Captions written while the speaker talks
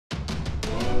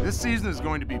This season is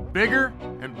going to be bigger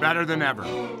and better than ever.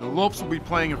 The Lopes will be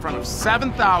playing in front of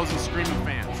 7,000 screaming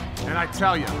fans. And I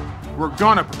tell you, we're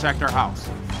gonna protect our house.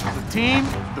 The team,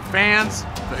 the fans,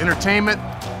 the entertainment,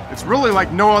 it's really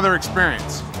like no other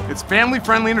experience. It's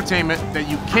family-friendly entertainment that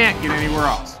you can't get anywhere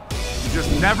else. You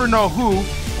just never know who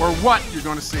or what you're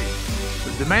gonna see.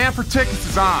 The demand for tickets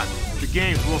is on. The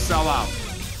games will sell out.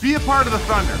 Be a part of the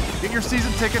Thunder. Get your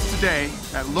season tickets today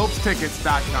at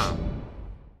lopestickets.com.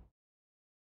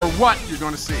 For what you're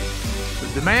going to see.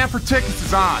 The demand for tickets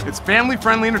is on. It's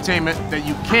family-friendly entertainment that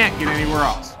you can't get anywhere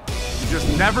else. You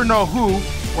just never know who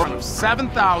or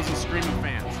 7,000 screaming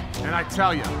fans. And I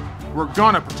tell you, we're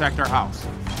going to protect our house.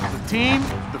 The team,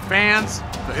 the fans,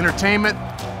 the entertainment,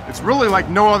 it's really like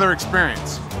no other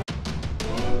experience.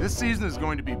 This season is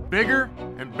going to be bigger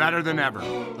and better than ever.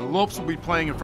 The Lopes will be playing in front